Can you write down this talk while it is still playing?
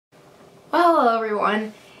Hello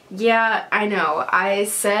everyone. Yeah, I know. I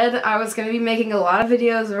said I was going to be making a lot of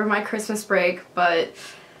videos over my Christmas break, but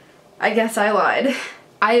I guess I lied.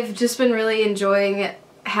 I've just been really enjoying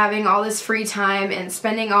having all this free time and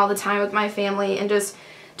spending all the time with my family and just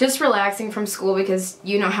relaxing from school because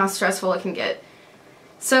you know how stressful it can get.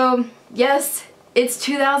 So, yes, it's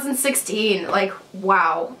 2016. Like,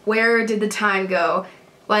 wow, where did the time go?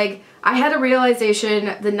 Like, I had a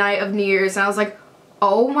realization the night of New Year's and I was like,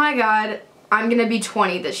 oh my god, I'm gonna be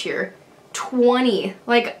 20 this year. 20.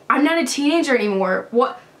 Like, I'm not a teenager anymore.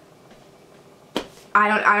 What? I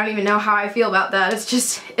don't even know how I feel about that.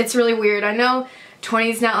 It's really weird. I know 20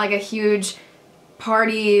 is not like a huge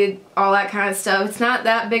party, all that kind of stuff. It's not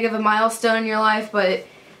that big of a milestone in your life, but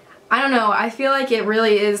I don't know. I feel like it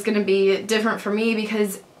really is gonna be different for me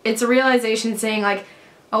because it's a realization saying like,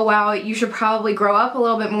 oh wow, you should probably grow up a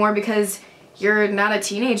little bit more because you're not a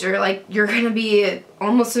teenager. Like, you're gonna be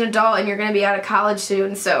almost an adult and you're gonna be out of college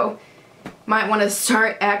soon, so might want to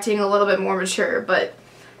start acting a little bit more mature, but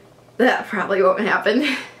that probably won't happen.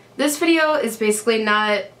 This video is basically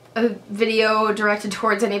not a video directed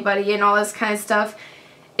towards anybody and all this kind of stuff.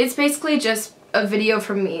 It's basically just a video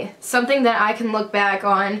from me, something that I can look back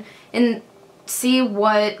on and see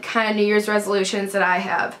what kind of New Year's resolutions that I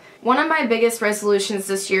have. One of my biggest resolutions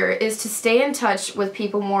this year is to stay in touch with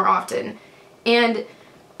people more often. And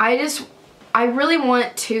I really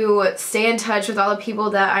want to stay in touch with all the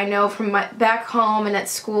people that I know from my back home and at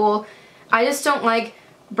school. I just don't like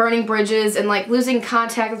burning bridges and like losing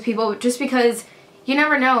contact with people just because you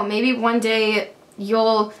never know. Maybe one day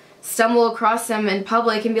you'll stumble across them in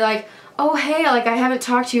public and be like, oh hey, like I haven't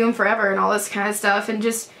talked to you in forever and all this kind of stuff, and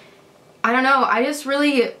just, I don't know, I just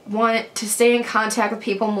really want to stay in contact with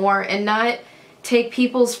people more and not take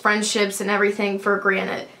people's friendships and everything for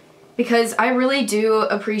granted. Because I really do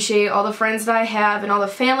appreciate all the friends that I have and all the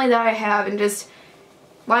family that I have, and just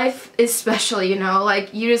life is special, you know,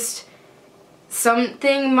 like you just,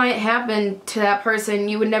 something might happen to that person,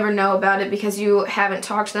 you would never know about it because you haven't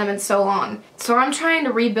talked to them in so long. So I'm trying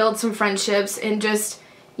to rebuild some friendships and just,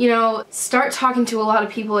 you know, start talking to a lot of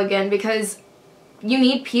people again, because you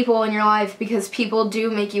need people in your life because people do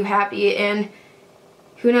make you happy, and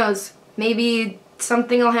who knows, maybe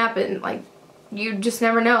something will happen, like you just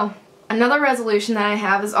never know. Another resolution that I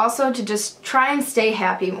have is also to just try and stay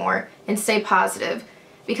happy more and stay positive,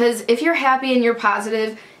 because if you're happy and you're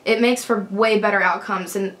positive, it makes for way better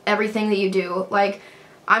outcomes in everything that you do. Like,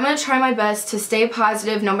 I'm going to try my best to stay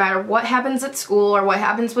positive no matter what happens at school or what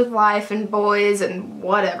happens with life and boys and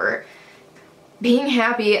whatever. Being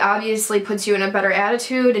happy obviously puts you in a better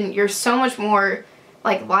attitude, and you're so much more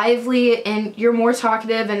like lively and you're more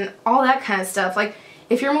talkative and all that kind of stuff. Like,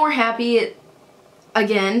 if you're more happy,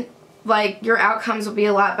 again, like your outcomes will be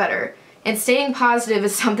a lot better. And staying positive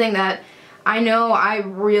is something that I know I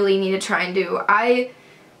really need to try and do.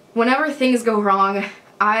 Whenever things go wrong,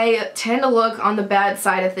 I tend to look on the bad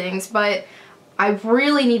side of things, but I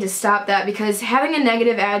really need to stop that because having a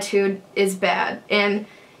negative attitude is bad, and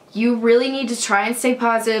you really need to try and stay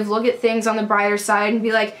positive, look at things on the brighter side and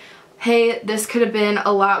be like, hey, this could have been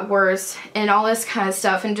a lot worse and all this kind of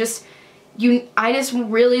stuff, and just I just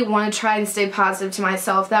really want to try and stay positive to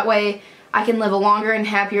myself. That way I can live a longer and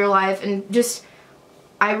happier life, and just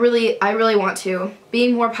I really want to.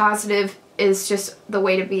 Being more positive is just the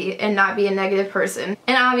way to be and not be a negative person.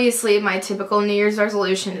 And obviously my typical New Year's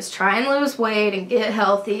resolution is try and lose weight and get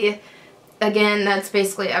healthy. Again, that's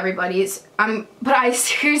basically everybody's. But I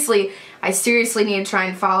seriously need to try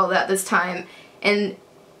and follow that this time. And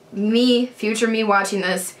me, future me watching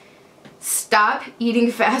this, stop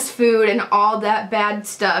eating fast food and all that bad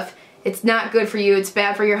stuff. It's not good for you. It's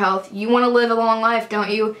bad for your health. You want to live a long life,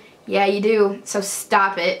 don't you? Yeah, you do. So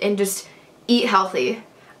stop it and just eat healthy.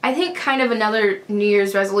 I think kind of another New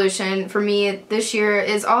Year's resolution for me this year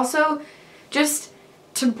is also just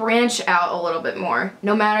to branch out a little bit more.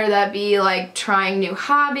 No matter that be like trying new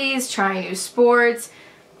hobbies, trying new sports,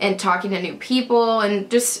 and talking to new people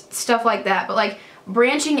and just stuff like that. But like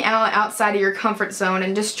branching out outside of your comfort zone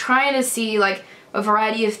and just trying to see like a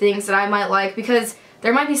variety of things that I might like, because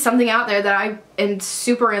there might be something out there that I am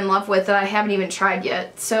super in love with that I haven't even tried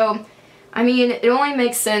yet. So, I mean, it only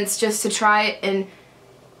makes sense just to try and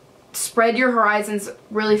spread your horizons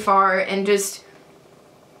really far and just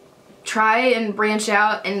try and branch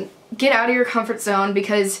out and get out of your comfort zone,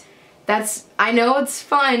 because I know it's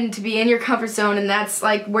fun to be in your comfort zone and that's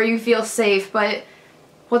like where you feel safe, but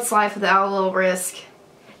what's life without a little risk?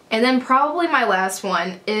 And then probably my last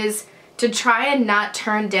one is to try and not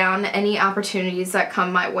turn down any opportunities that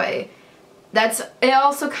come my way. It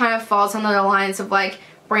also kind of falls under the lines of like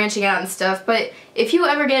branching out and stuff, but if you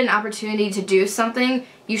ever get an opportunity to do something,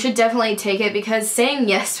 you should definitely take it, because saying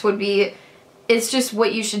yes it's just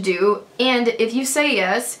what you should do. And if you say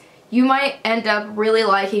yes, you might end up really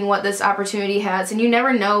liking what this opportunity has, and you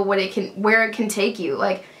never know where it can take you.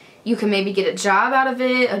 Like, you can maybe get a job out of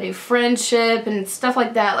it, a new friendship, and stuff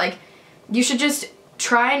like that. Like, you should just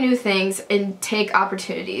try new things and take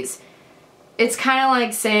opportunities. It's kind of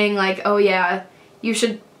like saying, like, oh yeah, you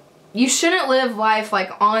shouldn't live life like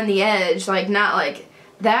on the edge, like not like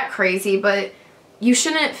that crazy, but you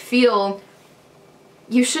shouldn't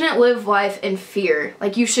live life in fear.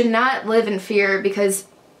 Like, you should not live in fear, because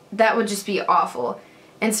that would just be awful.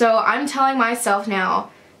 And so I'm telling myself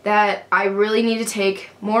now that I really need to take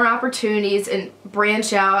more opportunities and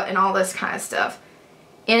branch out and all this kind of stuff.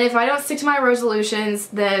 And if I don't stick to my resolutions,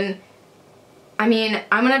 then, I mean,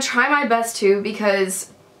 I'm going to try my best to,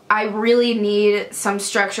 because I really need some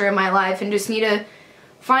structure in my life and just need to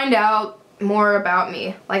find out more about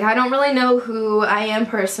me. Like, I don't really know who I am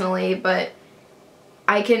personally, but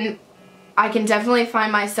I can definitely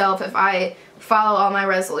find myself if I follow all my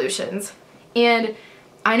resolutions. And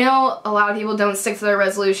I know a lot of people don't stick to their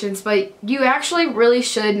resolutions, but you actually really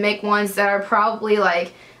should make ones that are probably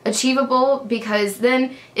like achievable, because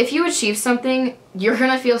then if you achieve something, you're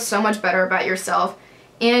gonna feel so much better about yourself,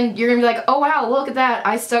 and you're gonna be like, oh wow, look at that,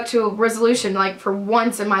 I stuck to a resolution like for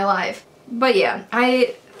once in my life. But yeah,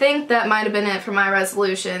 I think that might have been it for my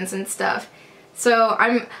resolutions and stuff. So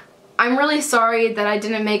I'm really sorry that I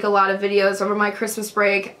didn't make a lot of videos over my Christmas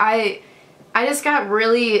break. I just got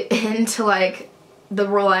really into like the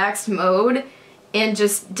relaxed mode and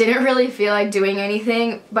just didn't really feel like doing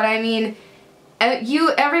anything. But I mean,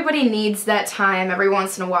 everybody needs that time every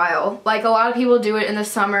once in a while. Like, a lot of people do it in the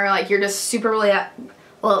summer, like you're just super relaxed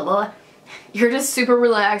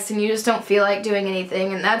and you just don't feel like doing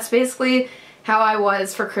anything, and that's basically how I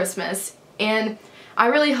was for Christmas. And I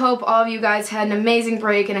really hope all of you guys had an amazing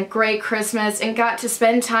break and a great Christmas and got to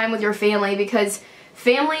spend time with your family, because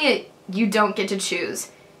family you don't get to choose.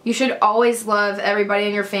 You should always love everybody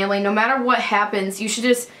in your family. No matter what happens, you should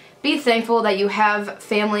just be thankful that you have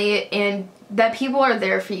family and that people are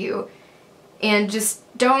there for you. And just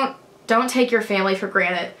don't take your family for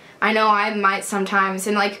granted. I know I might sometimes,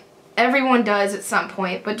 and like everyone does at some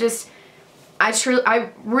point, but just I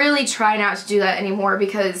really try not to do that anymore,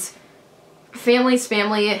 because family's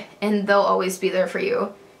family and they'll always be there for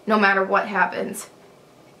you no matter what happens.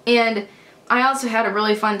 And I also had a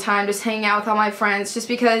really fun time just hanging out with all my friends, just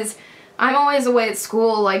because I'm always away at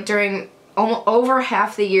school like during over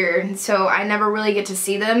half the year, and so I never really get to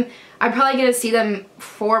see them. I probably get to see them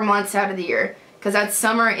 4 months out of the year, because that's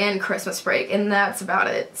summer and Christmas break, and that's about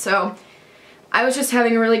it. So I was just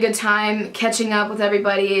having a really good time catching up with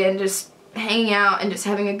everybody and just hanging out and just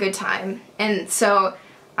having a good time. And so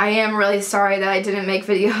I am really sorry that I didn't make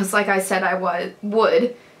videos like I said I would.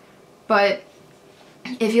 But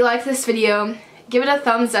if you like this video, give it a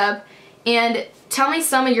thumbs up and tell me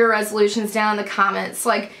some of your resolutions down in the comments,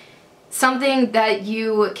 like something that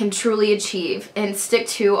you can truly achieve and stick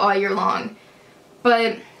to all year long.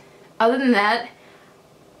 But other than that,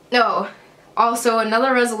 also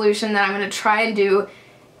another resolution that I'm going to try and do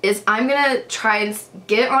is I'm going to try and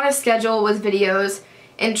get on a schedule with videos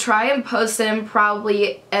and try and post them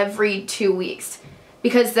probably every 2 weeks,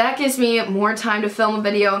 because that gives me more time to film a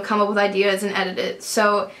video and come up with ideas and edit it.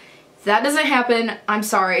 So if that doesn't happen, I'm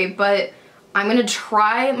sorry, but I'm going to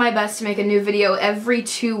try my best to make a new video every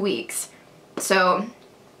 2 weeks. So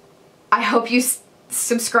I hope you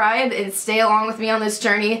subscribe and stay along with me on this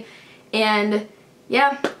journey. And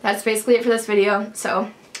yeah, that's basically it for this video.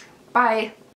 So bye.